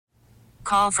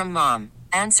Call from mom.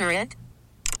 Answer it.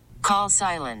 Call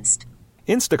silenced.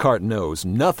 Instacart knows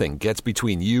nothing gets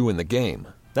between you and the game.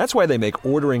 That's why they make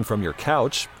ordering from your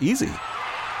couch easy.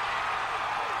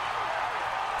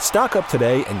 Stock up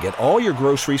today and get all your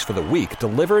groceries for the week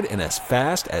delivered in as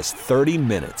fast as 30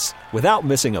 minutes without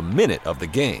missing a minute of the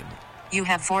game. You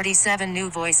have 47 new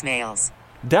voicemails.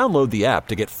 Download the app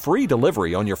to get free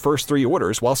delivery on your first 3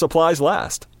 orders while supplies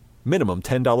last. Minimum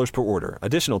 $10 per order.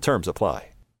 Additional terms apply.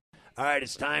 All right,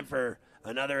 it's time for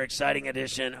another exciting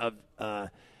edition of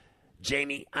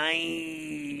Jamie Eisenberg.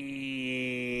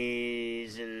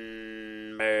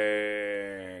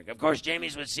 Of course,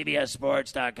 Jamie's with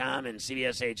CBSSports.com and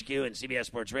CBS HQ and CBS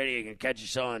Sports Radio. You can catch your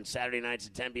show on Saturday nights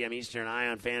at 10 p.m. Eastern, Eye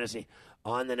on Fantasy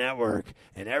on the network.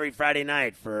 And every Friday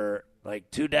night for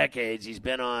like 2 decades, he's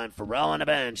been on Pharrell on the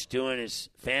Bench doing his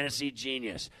Fantasy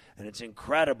Genius. And it's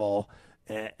incredible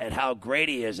at how great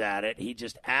he is at it. He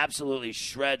just absolutely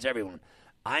shreds everyone.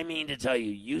 I mean to tell you,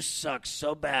 you suck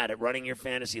so bad at running your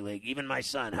fantasy league. Even my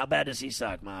son. How bad does he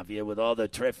suck, Mafia, with all the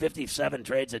 57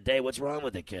 trades a day? What's wrong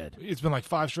with the kid? It's been like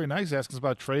 5 straight nights asking us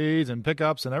about trades and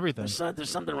pickups and everything.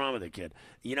 There's something wrong with the kid.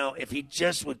 You know, if he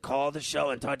just would call the show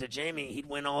and talk to Jamie, he'd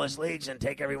win all his leagues and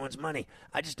take everyone's money.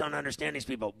 I just don't understand these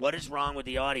people. What is wrong with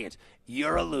the audience?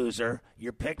 You're a loser.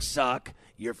 Your picks suck.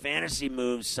 Your fantasy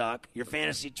moves suck. Your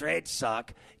fantasy trades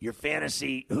suck. Your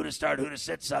fantasy who to start, who to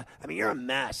sit suck. I mean, you're a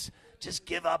mess. Just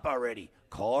give up already.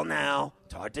 Call now.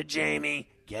 Talk to Jamie.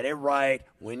 Get it right.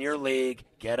 Win your league.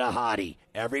 Get a hottie.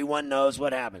 Everyone knows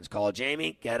what happens. Call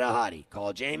Jamie. Get a hottie.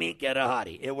 Call Jamie. Get a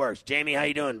hottie. It works. Jamie, how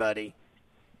you doing, buddy?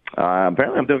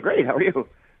 Apparently I'm doing great. How are you?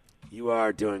 You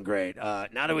are doing great. Now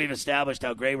that we've established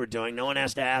how great we're doing, no one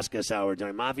has to ask us how we're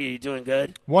doing. Mafia, you doing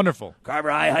good? Wonderful. Carver,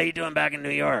 hi. How you doing back in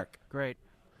New York? Great.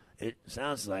 It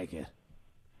sounds like it.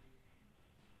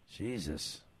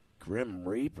 Jesus. Grim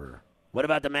Reaper. What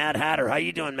about the Mad Hatter? How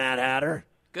you doing, Mad Hatter?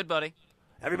 Good, buddy.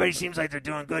 Everybody seems like they're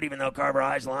doing good, even though Carver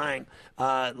High's lying.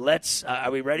 Are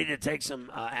we ready to take some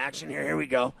action here? Here we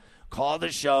go. Call the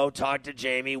show. Talk to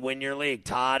Jamie. Win your league.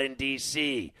 Todd in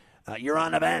D.C. You're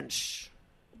on the bench.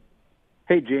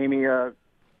 Hey, Jamie.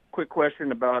 Quick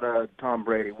question about Tom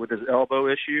Brady. With his elbow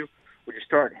issue, would you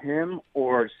start him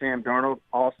or Sam Darnold?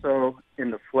 Also,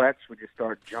 in the flex, would you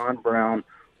start John Brown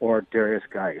or Darius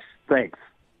Geis? Thanks.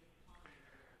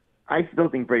 I still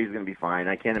think Brady's going to be fine.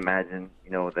 I can't imagine,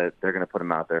 that they're going to put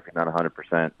him out there if he's not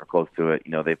 100% or close to it.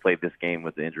 They played this game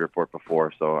with the injury report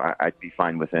before, so I'd be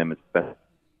fine with him. It's best.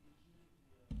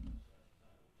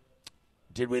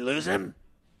 Did we lose him?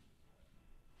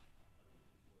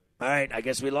 All right, I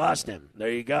guess we lost him. There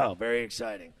you go. Very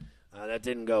exciting. That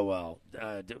didn't go well.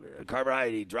 Carver High,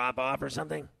 did he drop off or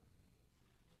something?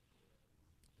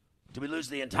 Did we lose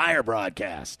the entire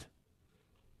broadcast?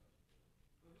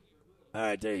 All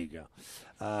right, there you go.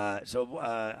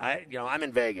 I'm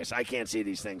in Vegas. I can't see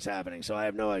these things happening, so I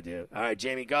have no idea. All right,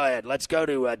 Jamie, go ahead. Let's go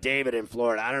to David in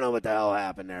Florida. I don't know what the hell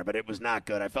happened there, but it was not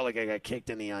good. I felt like I got kicked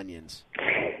in the onions.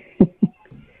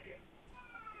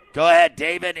 Go ahead,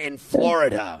 David in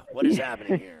Florida. What is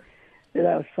happening here?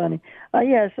 That was funny.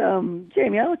 Yes,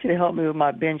 Jamie, I want you to help me with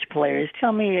my bench players.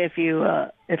 Tell me if you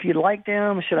like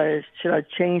them. Should I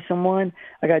change someone?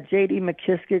 I got J.D.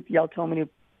 McKissick. Y'all told me to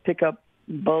pick up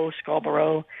Bo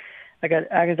Scarborough. I got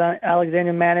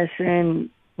Alexander Madison,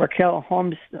 Raquel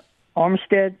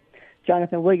Armstead,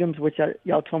 Jonathan Williams, which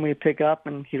y'all told me to pick up,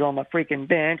 and he's on my freaking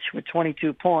bench with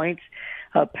 22 points.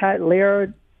 Pat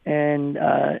Laird and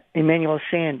Emmanuel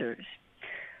Sanders.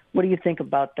 What do you think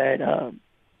about that on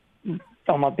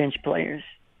my bench players?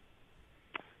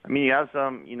 I mean, you have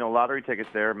some, lottery tickets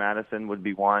there. Madison would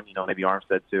be one. Maybe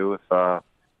Armstead too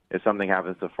if something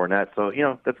happens to Fournette. So,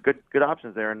 that's good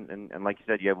options there. And like you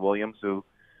said, you have Williams who,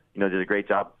 did a great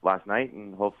job last night,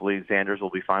 and hopefully Sanders will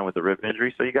be fine with the rib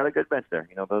injury. So you got a good bench there.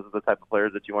 Those are the type of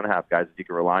players that you want to have, guys that you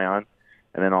can rely on.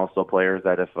 And then also players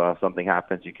that if something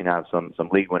happens, you can have some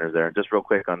league winners there. Just real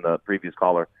quick on the previous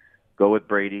caller, go with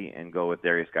Brady and go with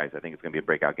Darius Geis. I think it's going to be a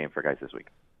breakout game for Geis this week.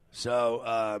 So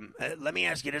let me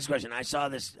ask you this question. I saw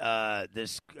this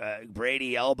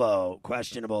Brady elbow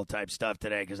questionable type stuff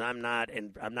today because I'm not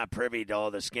privy to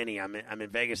all the skinny. I'm in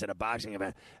Vegas at a boxing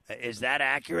event. Is that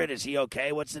accurate? Is he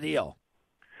okay? What's the deal?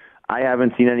 I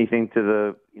haven't seen anything to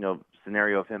the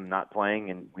scenario of him not playing,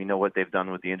 and we know what they've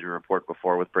done with the injury report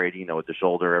before with Brady. With the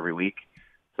shoulder every week.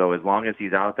 So as long as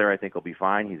he's out there, I think he'll be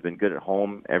fine. He's been good at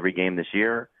home every game this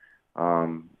year.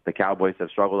 The Cowboys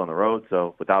have struggled on the road,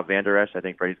 so without Van Der Esch, I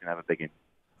think Brady's going to have a big game.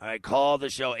 All right, call the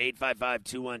show,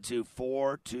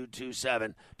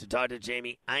 855-212-4227 to talk to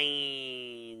Jamie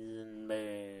Eisenberg.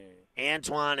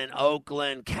 Antoine in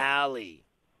Oakland, Cali.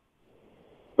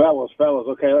 Fellas,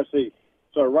 okay, let's see.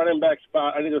 So a running back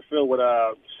spot, I need to fill with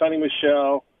Sonny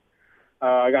Michel.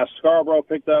 I got Scarborough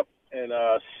picked up, and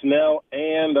Snell,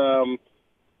 and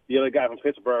the other guy from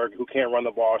Pittsburgh who can't run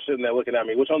the ball sitting there looking at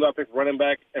me. Which one do I pick for running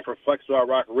back? And for flex, do I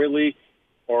rock Ridley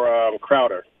or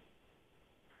Crowder?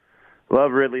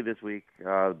 Love Ridley this week.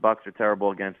 The Bucs are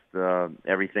terrible against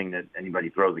everything that anybody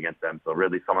throws against them. So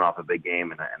Ridley's coming off a big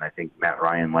game, and I think Matt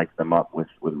Ryan lights them up with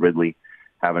Ridley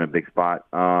having a big spot.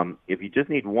 If you just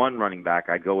need one running back,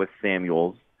 I'd go with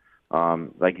Samuels.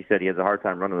 Like you said, he has a hard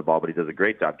time running the ball, but he does a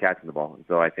great job catching the ball, and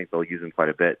so I think they'll use him quite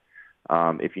a bit.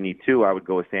 If you need two, I would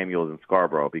go with Samuels and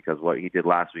Scarborough, because what he did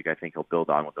last week, I think he'll build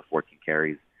on with the 14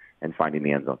 carries and finding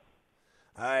the end zone.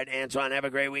 All right, Antoine, have a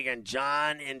great weekend.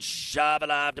 John in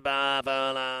Shabbat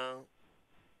Buffalo.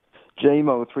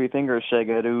 J-Mo, Three Fingers,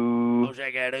 Shagadoo. Oh,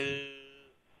 Shagadoo.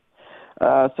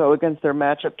 So against their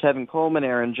matchup, Tevin Coleman,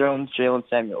 Aaron Jones, Jalen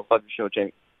Samuels. Love your show,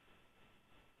 Jamie.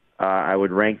 I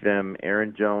would rank them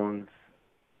Aaron Jones,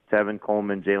 Tevin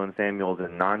Coleman, Jalen Samuels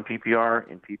in non-PPR.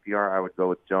 In PPR, I would go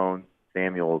with Jones,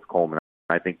 Samuels, Coleman.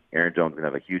 I think Aaron Jones is going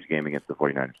to have a huge game against the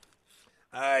 49ers.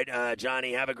 All right,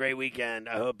 Johnny, have a great weekend.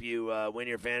 I hope you win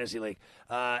your fantasy league.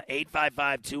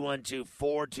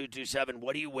 855-212-4227.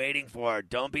 What are you waiting for?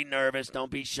 Don't be nervous. Don't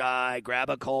be shy. Grab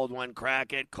a cold one.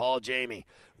 Crack it. Call Jamie.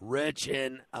 Rich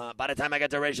in, by the time I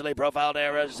get to racially profiled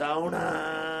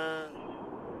Arizona.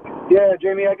 Yeah,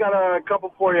 Jamie, I got a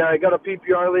couple for you. I got a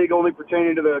PPR league only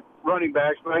pertaining to the running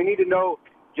backs, but I need to know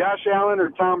Josh Allen or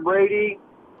Tom Brady,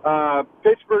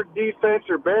 Pittsburgh defense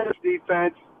or Bears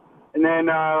defense, and then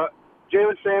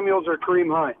Jalen Samuels or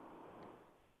Kareem Hunt.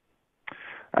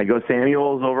 I go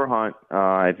Samuels over Hunt.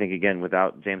 I think, again,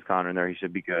 without James Conner in there, he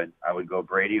should be good. I would go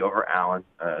Brady over Allen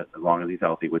as long as he's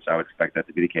healthy, which I would expect that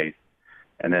to be the case.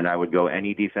 And then I would go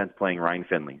any defense playing Ryan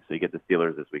Finley. So you get the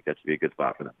Steelers this week. That should be a good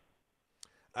spot for them.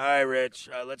 All right, Rich.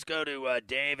 Let's go to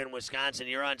Dave in Wisconsin.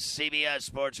 You're on CBS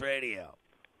Sports Radio.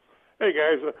 Hey,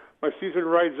 guys. My season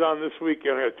rides on this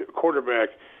weekend. I got quarterback,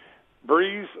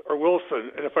 Breeze or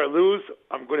Wilson. And if I lose,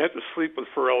 I'm going to have to sleep with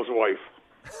Pharrell's wife.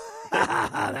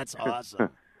 That's awesome.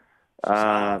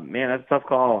 Man, that's a tough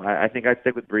call. I think I'd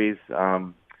stick with Breeze.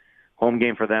 Home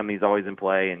game for them. He's always in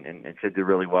play and should do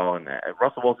really well. And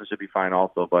Russell Wilson should be fine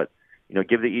also. But,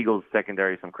 give the Eagles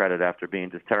secondary some credit after being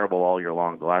just terrible all year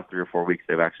long. The last 3 or 4 weeks,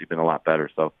 they've actually been a lot better.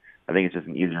 So I think it's just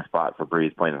an easier spot for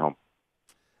Breeze playing at home.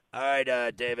 All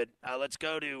right, David. Let's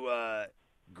go to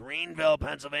Greenville,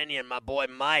 Pennsylvania, and my boy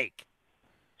Mike.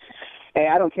 Hey,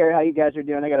 I don't care how you guys are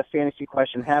doing. I got a fantasy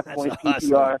question. Half point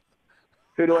PPR.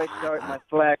 Who do I start in my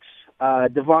flex?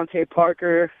 Devontae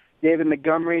Parker, David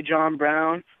Montgomery, John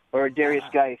Brown, or Darius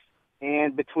Geis?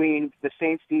 And between the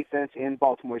Saints defense and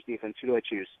Baltimore's defense, who do I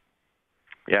choose?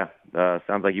 Yeah,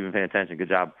 sounds like you've been paying attention. Good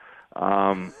job.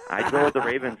 I'd go with the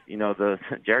Ravens. The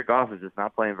Jared Goff is just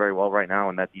not playing very well right now,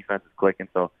 and that defense is clicking.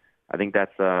 So I think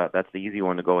that's the easy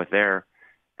one to go with there.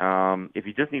 If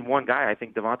you just need one guy, I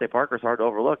think Devontae Parker's hard to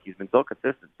overlook. He's been so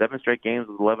consistent. 7 straight games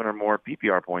with 11 or more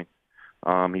PPR points.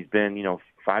 He's been,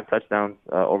 5 touchdowns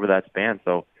over that span.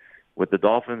 So with the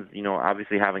Dolphins,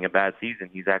 obviously having a bad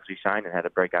season, he's actually shined and had a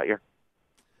breakout year.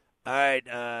 All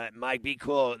right, Mike, be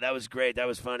cool. That was great. That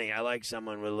was funny. I like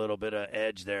someone with a little bit of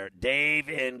edge there. Dave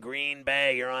in Green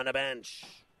Bay, you're on the bench.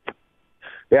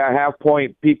 Yeah, half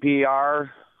point PPR,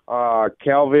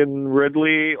 Calvin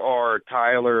Ridley or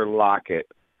Tyler Lockett.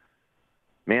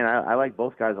 Man, I like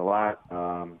both guys a lot.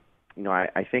 I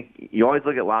think you always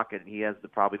look at Lockett, and he has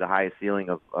probably the highest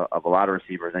ceiling of a lot of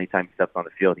receivers. Anytime he steps on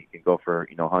the field, he can go for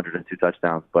 102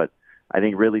 touchdowns. But I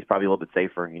think Ridley's probably a little bit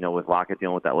safer. With Lockett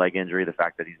dealing with that leg injury, the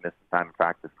fact that he's missed some time in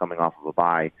practice coming off of a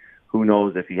bye, who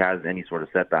knows if he has any sort of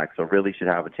setback. So Ridley should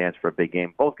have a chance for a big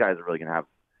game. Both guys are really going to have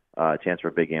a chance for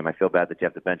a big game. I feel bad that you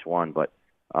have to bench one, but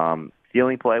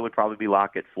ceiling play would probably be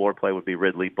Lockett. Floor play would be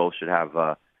Ridley. Both should have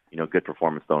good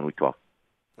performance though in Week 12.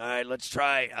 All right, let's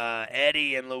try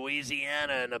Eddie in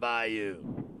Louisiana in the Bayou.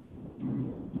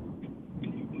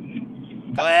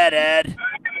 Go ahead, Ed.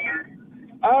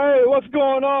 Hey, what's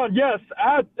going on? Yes,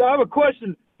 I have a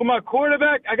question. For my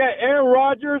quarterback, I got Aaron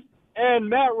Rodgers and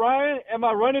Matt Ryan, and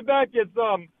my running back is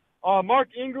Mark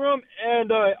Ingram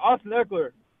and Austin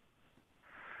Eckler.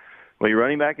 Well, your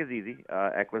running back is easy.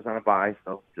 Eckler's on a bye,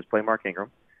 so just play Mark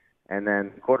Ingram. And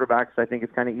then quarterbacks, I think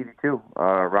it's kind of easy too.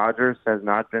 Rodgers has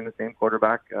not been the same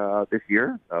quarterback this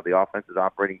year. The offense is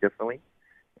operating differently,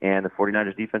 and the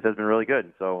 49ers defense has been really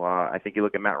good. So I think you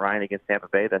look at Matt Ryan against Tampa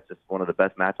Bay, that's just one of the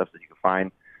best matchups that you can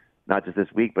find, not just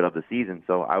this week, but of the season.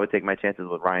 So I would take my chances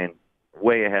with Ryan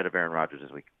way ahead of Aaron Rodgers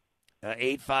this week.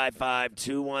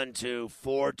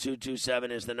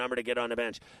 855-212-4227 is the number to get on the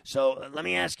bench. So let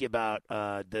me ask you about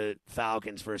the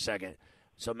Falcons for a second.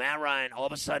 So Matt Ryan, all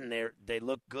of a sudden, they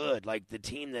look good, like the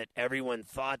team that everyone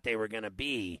thought they were going to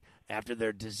be after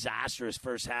their disastrous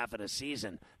first half of the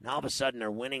season. Now all of a sudden they're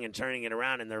winning and turning it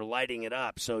around, and they're lighting it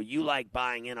up. So you like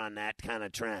buying in on that kind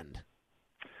of trend?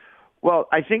 Well,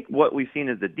 I think what we've seen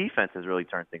is the defense has really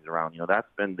turned things around. That's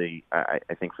been I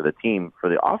think for the team. For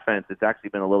the offense, it's actually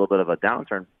been a little bit of a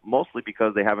downturn, mostly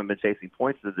because they haven't been chasing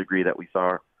points to the degree that we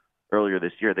saw earlier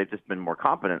this year. They've just been more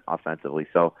competent offensively.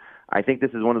 So I think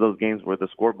this is one of those games where the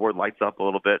scoreboard lights up a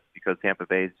little bit because Tampa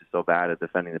Bay is just so bad at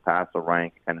defending the pass, so Ryan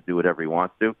can kind of do whatever he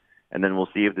wants to. And then we'll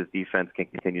see if this defense can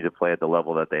continue to play at the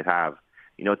level that they have.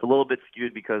 It's a little bit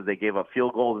skewed because they gave up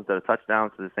field goals instead of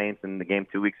touchdowns to the Saints in the game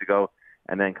 2 weeks ago.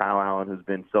 And then Kyle Allen, who's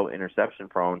been so interception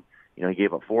prone, he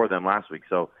gave up 4 of them last week.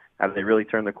 So have they really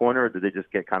turned the corner, or did they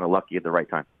just get kind of lucky at the right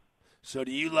time? So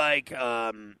do you like,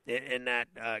 in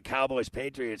that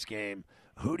Cowboys-Patriots game,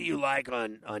 who do you like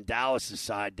on Dallas'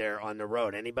 side there on the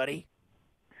road? Anybody?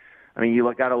 I mean,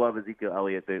 you got to love Ezekiel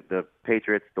Elliott. The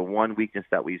Patriots, the one weakness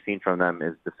that we've seen from them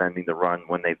is defending the run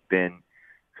when they've been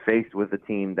faced with a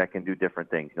team that can do different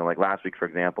things. Like last week, for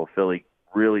example, Philly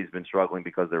really has been struggling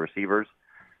because their receivers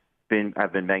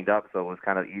have been banged up, so it was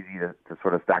kind of easy to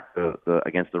sort of stack the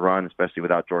against the run, especially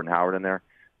without Jordan Howard in there.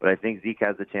 But I think Zeke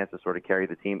has the chance to sort of carry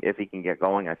the team if he can get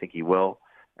going. I think he will.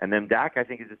 And then Dak, I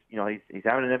think, is just, he's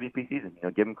having an MVP season.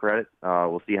 Give him credit.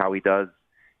 We'll see how he does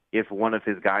if one of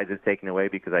his guys is taken away,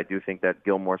 because I do think that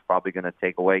Gilmore's probably going to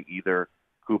take away either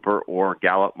Cooper or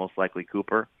Gallup, most likely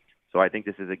Cooper. So I think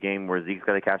this is a game where Zeke's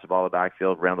got to catch the ball in the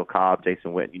backfield. Randall Cobb,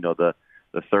 Jason Witten,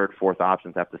 the third, fourth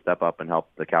options have to step up and help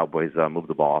the Cowboys move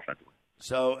the ball offensively.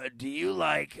 So do you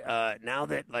like, now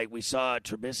that we saw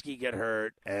Trubisky get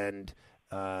hurt and,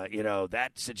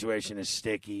 that situation is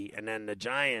sticky, and then the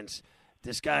Giants,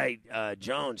 this guy,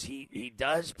 Jones, he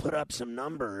does put up some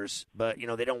numbers, but,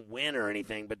 they don't win or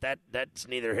anything, but that's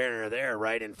neither here nor there,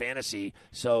 right, in fantasy.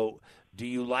 So do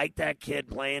you like that kid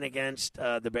playing against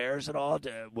the Bears at all?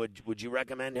 Would you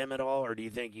recommend him at all, or do you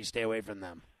think you stay away from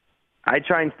them? I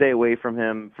try and stay away from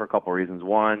him for a couple of reasons.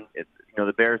 One,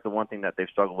 the Bears, the one thing that they've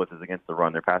struggled with is against the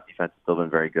run. Their pass defense has still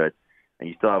been very good, and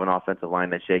you still have an offensive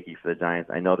line that's shaky for the Giants.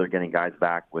 I know they're getting guys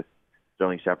back with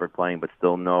Sterling Shepard playing, but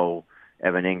still no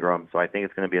Evan Ingram. So I think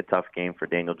it's going to be a tough game for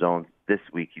Daniel Jones this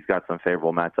week. He's got some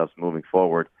favorable matchups moving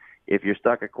forward. If you're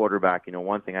stuck at quarterback,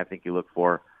 one thing I think you look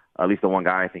for, at least the one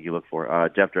guy I think you look for,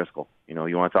 Jeff Driscoll. You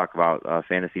want to talk about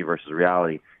fantasy versus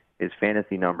reality. His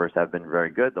fantasy numbers have been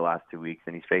very good the last 2 weeks,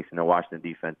 and he's facing a Washington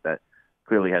defense that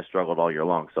clearly has struggled all year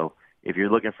long. So if you're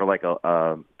looking for a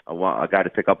guy to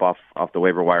pick up off the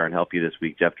waiver wire and help you this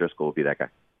week, Jeff Driscoll will be that guy.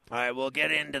 All right, we'll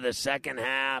get into the second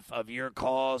half of your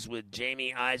calls with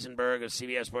Jamie Eisenberg of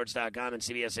CBSSports.com and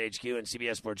CBS HQ and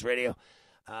CBS Sports Radio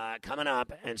coming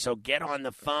up. And so get on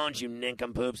the phones, you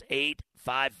nincompoops,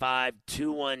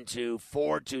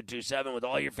 855-212-4227 with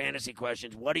all your fantasy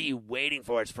questions. What are you waiting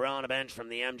for? It's Pharrell on the Bench from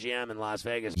the MGM in Las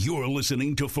Vegas. You're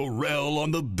listening to Pharrell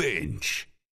on the Bench.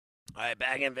 All right,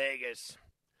 back in Vegas.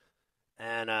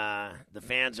 And the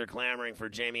fans are clamoring for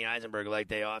Jamie Eisenberg like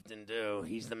they often do.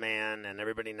 He's the man, and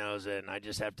everybody knows it, and I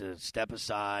just have to step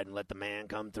aside and let the man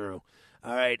come through.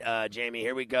 All right, Jamie,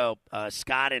 here we go.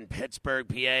 Scott in Pittsburgh,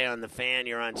 PA on the Fan.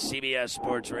 You're on CBS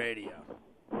Sports Radio.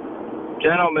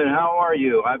 Gentlemen, how are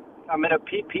you? I'm in a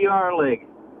PPR league.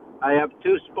 I have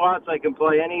 2 spots. I can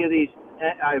play any of these.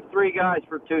 I have 3 guys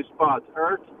for 2 spots,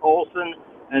 Ertz, Olsen,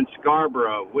 and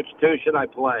Scarborough. Which 2 should I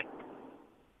play?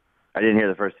 I didn't hear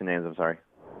the first 2 names. I'm sorry.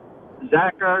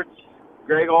 Zach Ertz,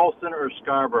 Greg Olsen, or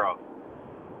Scarborough?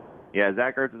 Yeah,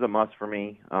 Zach Ertz is a must for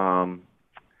me.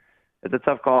 It's a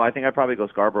tough call. I think I'd probably go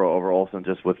Scarborough over Olsen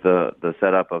just with the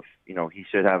setup of, he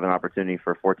should have an opportunity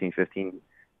for 14, 15,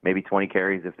 maybe 20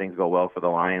 carries if things go well for the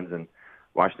Lions, and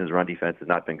Washington's run defense has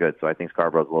not been good. So I think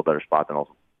Scarborough's a little better spot than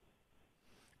Olsen.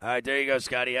 All right, there you go,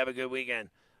 Scotty. Have a good weekend.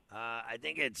 I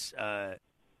think it's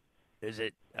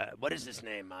what is this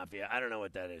name, Mafia? I don't know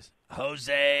what that is.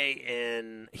 Jose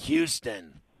in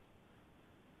Houston.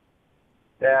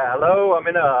 Yeah, hello. I'm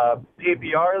in a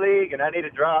PPR league, and I need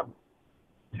to drop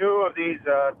 2 of these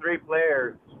 3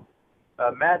 players,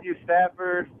 Matthew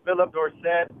Stafford, Philip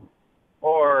Dorsett,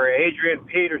 or Adrian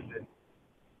Peterson.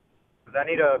 Because I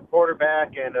need a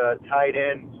quarterback and a tight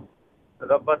end.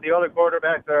 But the other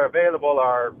quarterbacks that are available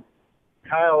are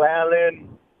Kyle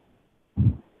Allen,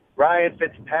 Ryan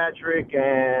Fitzpatrick,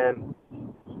 and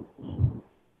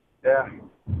yeah,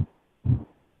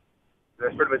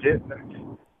 that's pretty much it.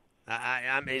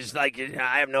 It's like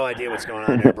I have no idea what's going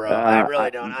on there, bro. I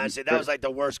really don't. Honestly, that was like the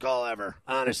worst call ever.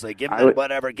 Honestly, give him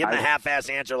whatever. Give him a half-ass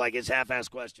answer like his half-ass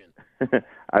question.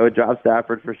 I would drop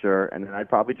Stafford for sure, and then I'd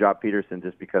probably drop Peterson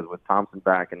just because with Thompson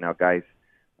back and now Geis,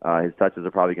 his touches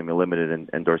are probably going to be limited,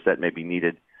 and Dorsett may be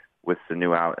needed with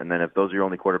Sanu out. And then if those are your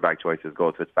only quarterback choices, go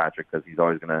with Fitzpatrick because he's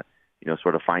always going to,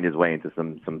 sort of find his way into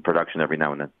some production every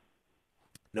now and then.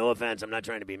 No offense, I'm not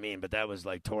trying to be mean, but that was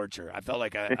like torture. I felt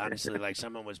like honestly like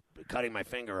someone was cutting my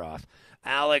finger off.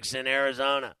 Alex in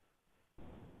Arizona.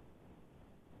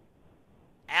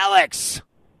 Alex.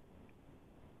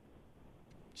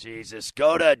 Jesus,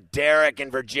 go to Derek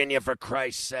in Virginia for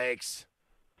Christ's sakes.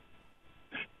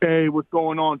 Hey, what's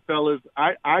going on, fellas?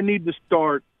 I need to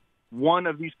start one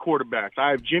of these quarterbacks.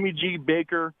 I have Jimmy G,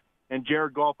 Baker, and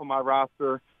Jared Goff on my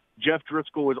roster. Jeff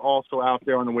Driscoll is also out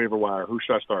there on the waiver wire. Who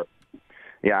should I start?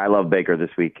 Yeah, I love Baker this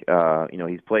week.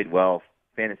 He's played well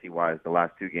fantasy-wise the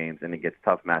last 2 games, and he gets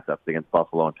tough matchups against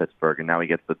Buffalo and Pittsburgh, and now he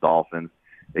gets the Dolphins.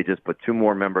 They just put 2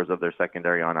 more members of their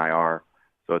secondary on IR,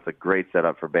 so it's a great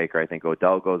setup for Baker. I think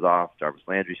Odell goes off. Jarvis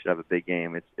Landry should have a big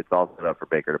game. It's all set up for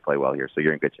Baker to play well here, so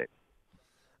you're in good shape.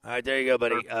 All right, there you go,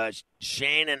 buddy.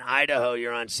 Shane in Idaho,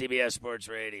 you're on CBS Sports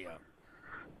Radio.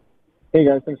 Hey,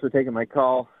 guys, thanks for taking my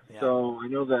call. Yeah. So I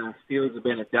know the Steelers have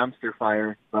been a dumpster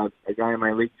fire, but a guy in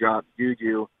my league dropped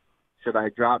Juju. Should I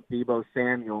drop Deebo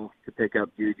Samuel to pick up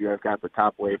Juju? I've got the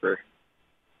top waiver.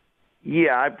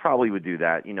 Yeah, I probably would do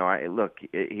that.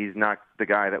 He's not the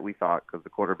guy that we thought because the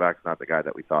quarterback's not the guy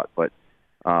that we thought. But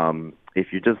if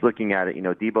you're just looking at it,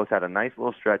 Deebo's had a nice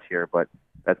little stretch here, but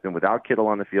that's been without Kittle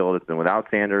on the field. It's been without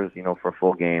Sanders, for a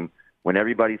full game. When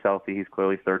everybody's healthy, he's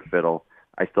clearly third fiddle.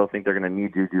 I still think they're going to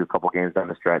need Juju a couple games down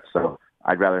the stretch, so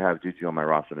I'd rather have Juju on my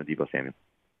roster than Deebo Samuel.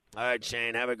 All right,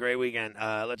 Shane, have a great weekend.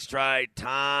 Let's try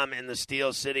Tom in the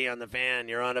Steel City on the Fan.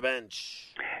 You're on the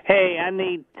bench. Hey, I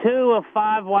need 2 of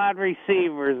 5 wide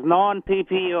receivers,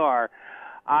 non-PPR.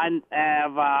 I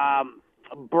have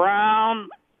Brown.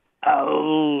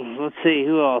 Let's see,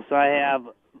 who else? I have...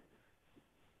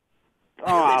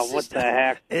 Oh, what the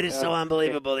heck? It is so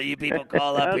unbelievable that you people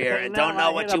call up here and don't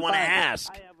know what you want to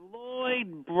ask. I have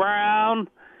Lloyd, Brown,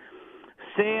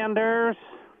 Sanders,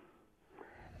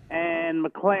 and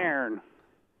McLaren.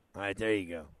 All right, there you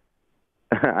go.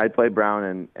 I'd play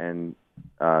Brown and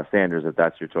Sanders if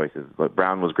that's your choices. But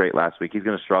Brown was great last week. He's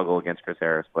going to struggle against Chris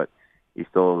Harris, but he's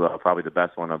still probably the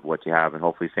best one of what you have, and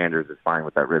hopefully Sanders is fine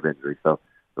with that rib injury. So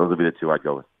those would be the 2 I'd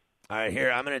go with. All right,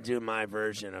 here, I'm going to do my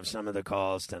version of some of the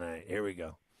calls tonight. Here we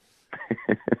go.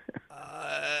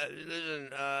 Listen,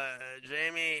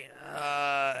 Jamie,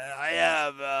 I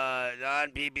have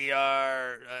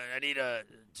non-PPR. I need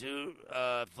 2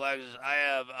 flexes. I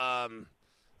have,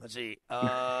 let's see,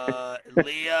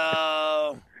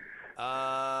 Leo.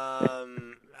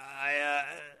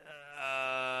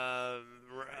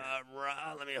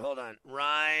 Let me hold on.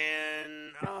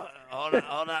 Ryan. Hold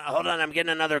on. I'm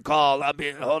getting another call.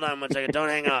 Hold on 1 second. Don't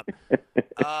hang up.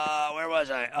 Where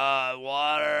was I?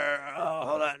 Water.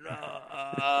 Hold on.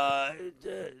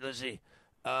 Let's see.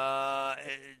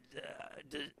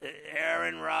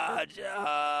 Aaron Rodgers.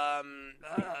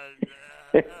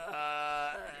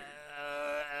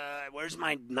 Where's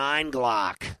my 9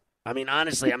 Glock? I mean,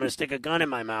 honestly, I'm going to stick a gun in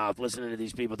my mouth listening to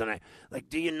these people tonight. Like,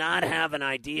 do you not have an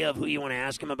idea of who you want to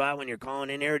ask them about when you're calling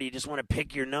in here, or do you just want to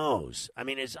pick your nose? I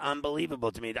mean, it's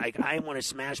unbelievable to me. Like, I want to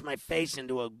smash my face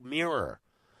into a mirror.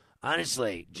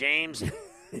 Honestly,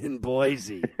 in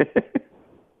Boise.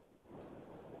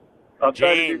 I'll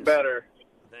try to do better.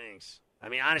 Thanks. I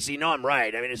mean, honestly, I'm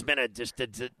right. I mean, it's been just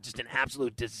an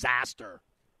absolute disaster.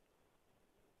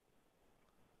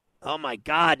 Oh, my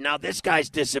God. Now this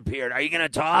guy's disappeared. Are you going to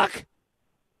talk?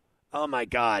 Oh, my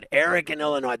God. Eric in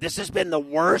Illinois. This has been the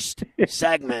worst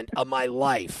segment of my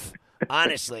life.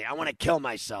 Honestly, I want to kill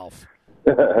myself.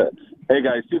 Hey,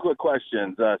 guys, 2 quick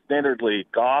questions. Standard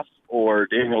league, Goff or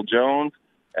Daniel Jones,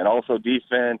 and also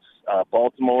defense,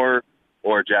 Baltimore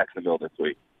or Jacksonville this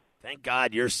week. Thank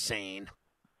God you're sane.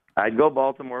 I'd go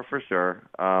Baltimore for sure.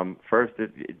 First,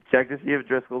 check to see if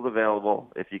Driscoll's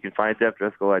available. If you can find Jeff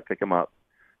Driscoll, I'd pick him up.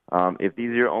 If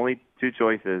these are your only 2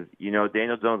 choices,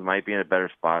 Daniel Jones might be in a better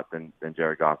spot than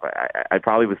Jared Goff. I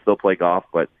probably would still play Goff,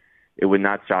 but it would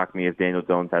not shock me if Daniel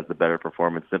Jones has the better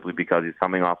performance simply because he's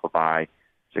coming off a bye.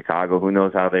 Chicago, who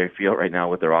knows how they feel right now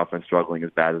with their offense struggling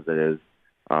as bad as it is.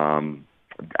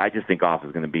 I just think Goff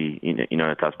is going to be in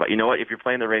a tough spot. You know what? If you're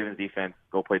playing the Ravens defense,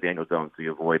 go play Daniel Jones so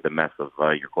you avoid the mess of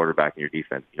your quarterback and your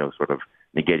defense, sort of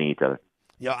negating each other.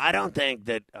 I don't think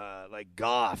that,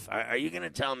 Goff, are you going to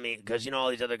tell me, because, all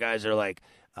these other guys are like,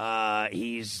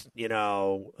 he's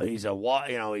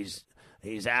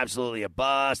he's absolutely a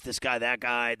bust. This guy, that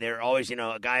guy. They're always,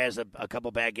 a guy has a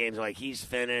couple bad games, like he's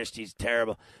finished, he's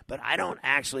terrible. But I don't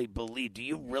actually believe. Do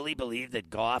you really believe that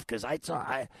Goff? Because I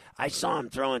saw him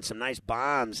throwing some nice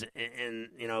bombs in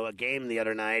a game the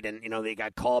other night, and they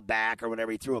got called back or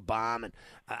whatever. He threw a bomb, and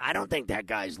I don't think that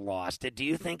guy's lost it. Do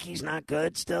you think he's not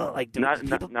good still? Like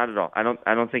not at all. I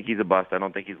don't think he's a bust. I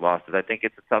don't think he's lost it. I think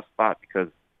it's a tough spot because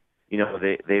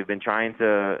they've been trying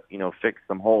to fix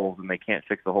some holes, and they can't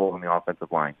fix the hole in the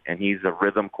offensive line. And he's a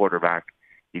rhythm quarterback.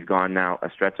 He's gone now a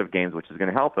stretch of games, which is going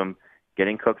to help him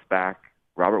getting Cooks back.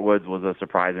 Robert Woods was a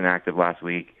surprise inactive last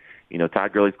week.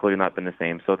 Todd Gurley's clearly not been the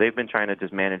same. So they've been trying to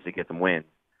just manage to get them wins.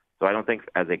 So I don't think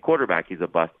as a quarterback he's a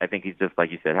bust. I think he's just, like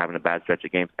you said, having a bad stretch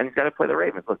of games. And he's got to play the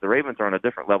Ravens. Look, the Ravens are on a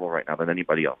different level right now than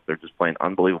anybody else. They're just playing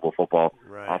unbelievable football,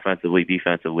 offensively,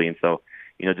 defensively. And so,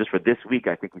 just for this week,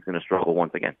 I think he's going to struggle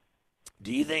once again.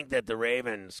 Do you think that the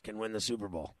Ravens can win the Super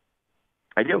Bowl?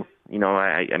 I do.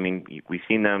 I mean, we've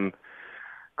seen them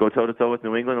go toe-to-toe with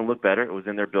New England and look better. It was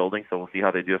in their building, so we'll see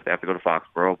how they do if they have to go to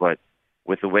Foxborough. But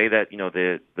with the way that,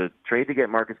 the trade to get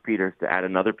Marcus Peters to add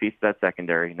another piece to that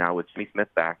secondary, now with Jimmy Smith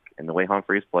back and the way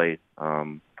Humphreys plays,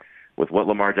 with what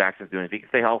Lamar Jackson's doing, if he can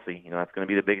stay healthy, that's going to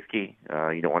be the biggest key.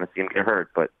 You don't want to see him get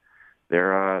hurt, but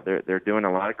they're doing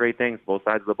a lot of great things, both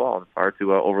sides of the ball. It's hard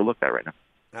to overlook that right now.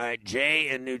 All right, Jay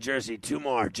in New Jersey, 2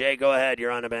 more. Jay, go ahead.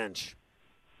 You're on the bench.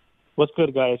 What's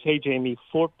good, guys? Hey, Jamie,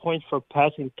 4 points for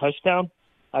passing touchdown.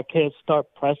 I can start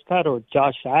Prescott or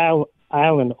Josh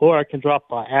Allen, or I can drop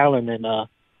Allen and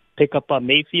pick up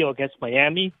Mayfield against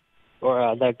Miami,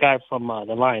 or that guy from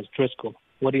the Lions, Driscoll.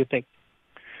 What do you think?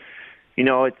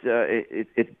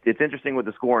 It's interesting with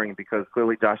the scoring because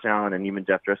clearly Josh Allen and even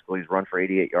Jeff Driscoll, he's run for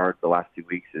 88 yards the last 2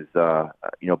 weeks, is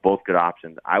both good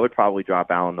options. I would probably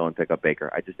drop Allen though and pick up Baker.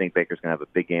 I just think Baker's going to have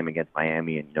a big game against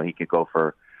Miami, and he could go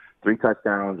for 3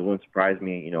 touchdowns. It wouldn't surprise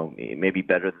me. Maybe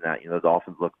better than that. The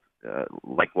Dolphins look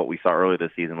like what we saw earlier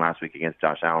this season last week against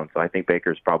Josh Allen. So I think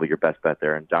Baker's probably your best bet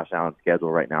there, and Josh Allen's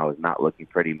schedule right now is not looking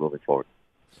pretty moving forward.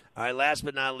 All right, last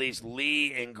but not least,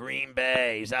 Lee in Green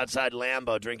Bay. He's outside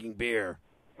Lambeau drinking beer.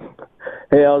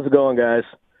 Hey, how's it going, guys?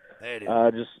 Hey,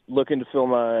 dude. Just looking to fill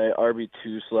my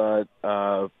RB2 slot,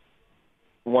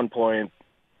 1 point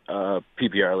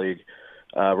PPR league.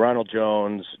 Ronald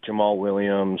Jones, Jamal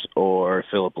Williams, or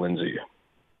Phillip Lindsay.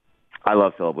 I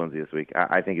love Phillip Lindsay this week.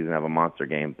 I think he's going to have a monster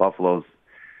game. Buffalo's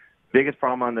biggest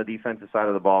problem on the defensive side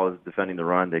of the ball is defending the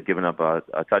run. They've given up a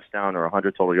touchdown or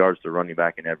 100 total yards to running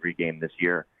back in every game this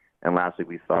year. And last week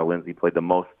we saw Lindsay play the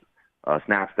most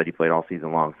snaps that he played all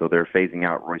season long. So they're phasing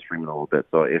out Royce Freeman a little bit.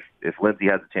 So if Lindsay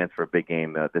has a chance for a big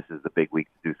game, this is the big week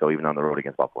to do so, even on the road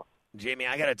against Buffalo. Jamie,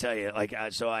 I got to tell you,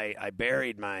 so I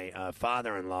buried my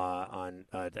father-in-law on,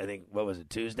 I think, what was it,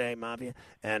 Tuesday, Mafia?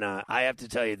 And I have to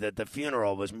tell you that the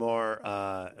funeral was more,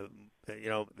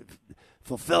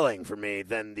 fulfilling for me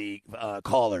than the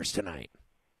callers tonight.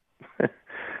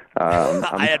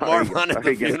 I had more fun at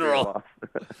the funeral.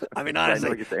 I mean, honestly. I know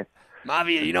what you're saying.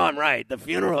 Mafia, I'm right. The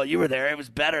funeral, you were there. It was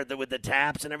better with the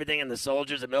taps and everything, and the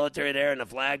soldiers, the military there, and the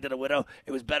flag to the widow.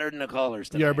 It was better than the callers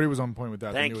tonight. Yeah, everybody was on point with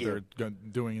that. Thank they knew you. what they were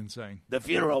doing and saying. The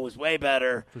funeral was way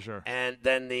better. For sure. And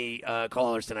then the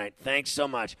callers tonight. Thanks so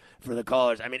much for the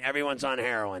callers. I mean, everyone's on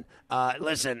heroin.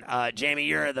 Listen, Jamie,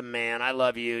 you're the man. I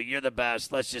love you. You're the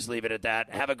best. Let's just leave it at that.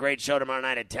 Have a great show tomorrow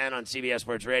night at 10 on CBS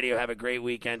Sports Radio. Have a great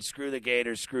weekend. Screw the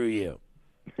Gators. Screw you.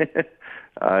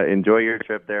 Enjoy your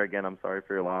trip there. Again, I'm sorry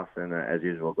for your loss, and as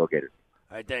usual, go Gators.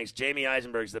 All right, thanks. Jamie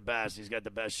Eisenberg's the best. He's got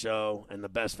the best show and the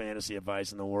best fantasy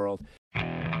advice in the world.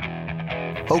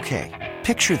 Okay,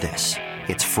 picture this.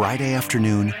 It's Friday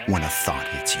afternoon when a thought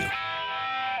hits you.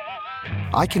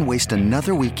 I can waste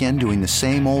another weekend doing the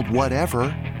same old whatever,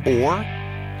 or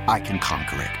I can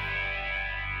conquer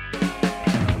it.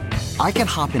 I can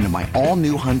hop into my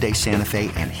all-new Hyundai Santa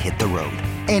Fe and hit the road.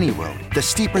 Any road. The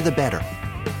steeper, the better.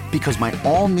 Because my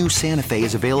all-new Santa Fe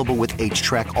is available with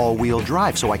H-Track all-wheel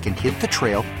drive, so I can hit the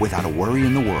trail without a worry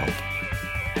in the world.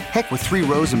 Heck, with 3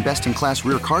 rows and best-in-class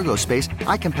rear cargo space,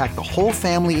 I can pack the whole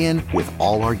family in with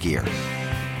all our gear.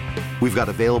 We've got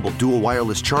available dual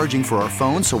wireless charging for our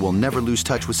phones, so we'll never lose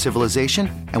touch with civilization,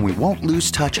 and we won't lose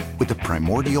touch with the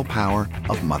primordial power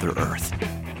of Mother Earth.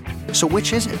 So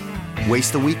which is it?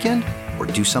 Waste the weekend or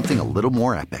do something a little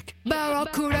more epic?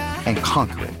 And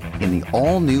conquer it in the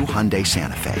all-new Hyundai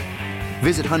Santa Fe.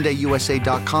 Visit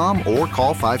HyundaiUSA.com or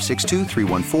call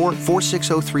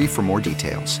 562-314-4603 for more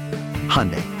details.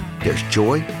 Hyundai, there's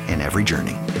joy in every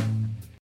journey.